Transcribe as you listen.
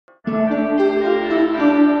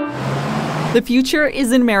The future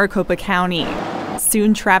is in Maricopa County.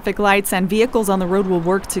 Soon, traffic lights and vehicles on the road will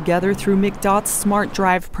work together through MCDOT's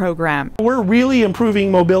SmartDrive program. We're really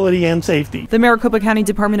improving mobility and safety. The Maricopa County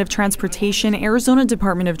Department of Transportation, Arizona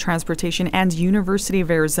Department of Transportation, and University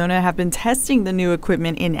of Arizona have been testing the new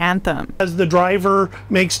equipment in Anthem. As the driver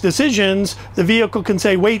makes decisions, the vehicle can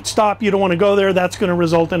say, wait, stop, you don't want to go there, that's going to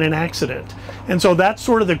result in an accident. And so that's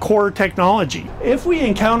sort of the core technology. If we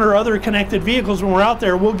encounter other connected vehicles when we're out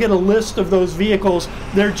there, we'll get a list of those vehicles,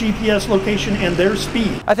 their GPS location, and their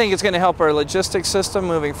speed. I think it's going to help our logistics system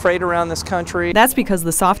moving freight around this country. That's because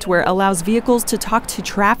the software allows vehicles to talk to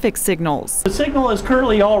traffic signals. The signal is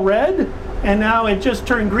currently all red, and now it just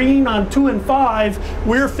turned green on 2 and 5.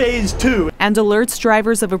 We're phase 2. And alerts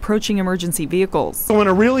drivers of approaching emergency vehicles. So when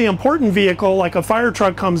a really important vehicle like a fire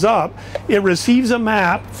truck comes up, it receives a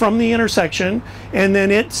map from the intersection, and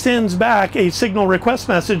then it sends back a signal request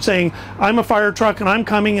message saying, I'm a fire truck and I'm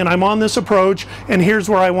coming and I'm on this approach and here's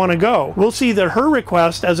where I want to go. We'll see that her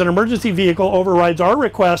request as an emergency vehicle overrides our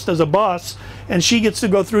request as a bus, and she gets to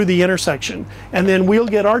go through the intersection, and then we'll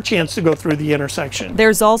get our chance to go through the intersection.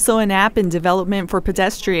 There's also an app in development for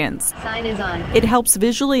pedestrians. Sign is on. It helps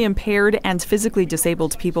visually impaired and physically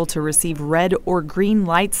disabled people to receive red or green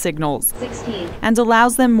light signals 16. and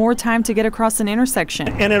allows them more time to get across an intersection.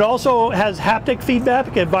 And it also has haptic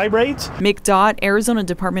feedback. It vibrates. MCDOT, Arizona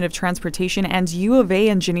Department of Transportation, and U of A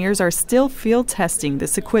engineers are still field testing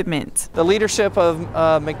this equipment. The leadership of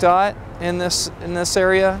MCDOT in this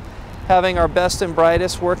area, having our best and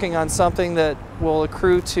brightest working on something that will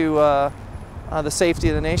accrue to the safety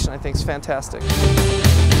of the nation, I think is fantastic.